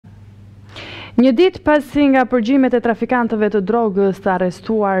Një ditë pasi nga përgjimet e trafikantëve të drogës të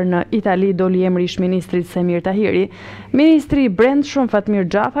arrestuar në Itali doli emri ish-ministrit Semir Tahiri, ministri i Brendshëm Fatmir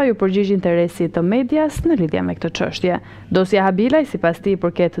Xhafaj u përgjigj interesit të medias në lidhje me këtë çështje. Dosja HABILAJ sipas tij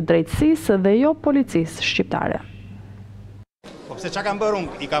përket drejtësisë dhe jo policisë shqiptare. Po pse çka kam bërë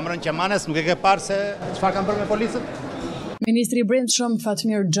unë? I kam rënë qemanes, nuk e ke parë se çfarë kam bërë me policët? Ministri i Brendshëm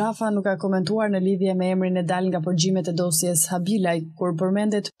Fatmir Xhafaj nuk ka komentuar në lidhje me emrin e dalë nga përgjimet e dosjes HABILAJ, kur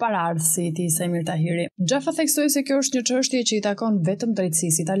përmendet paraardhësi i tij Semir Tahiri. Xhafaj theksoi se kjo është një çështje që i takon vetëm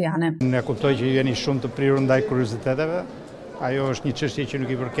drejtësisë italiane. Ne kuptoj që jeni shumë të prirur ndaj kurioziteteve. Ajo është një çështje që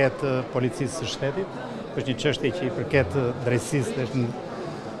nuk i përket policisë së shtetit, është një çështje që i përket drejtësisë,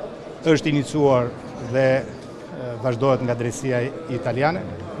 është iniciuar dhe vazhdohet nga drejtësia italiane,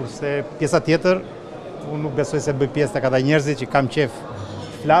 kurse pjesa tjetër unë nuk besoj se bëj pjesë të këta njerëzit që kam qef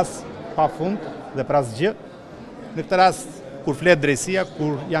flas pa fund dhe pra asgjë. Në këtë rast, kur flet drejtësia,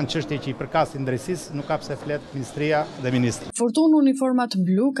 kur janë çështje që i përkasin drejtësisë, nuk ka pse flet ministria dhe ministri. Fortunë uniformat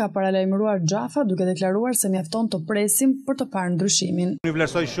blu ka paralajmëruar Xhafa duke deklaruar se mjafton të presim për të parë ndryshimin. Unë ju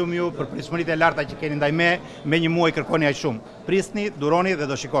vlerësoj shumë ju për pritshmëritë e larta që keni ndaj me një muaj kërkoni aq shumë. Prisni, duroni dhe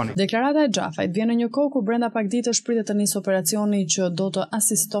do shikoni. Deklarata e Xhafajt vjen në një kohë kur brenda pak ditësh pritet të nisë operacioni që do të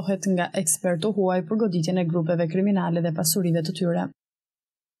asistohet nga ekspertë huaj për goditjen e grupeve kriminale dhe pasurive të tyre.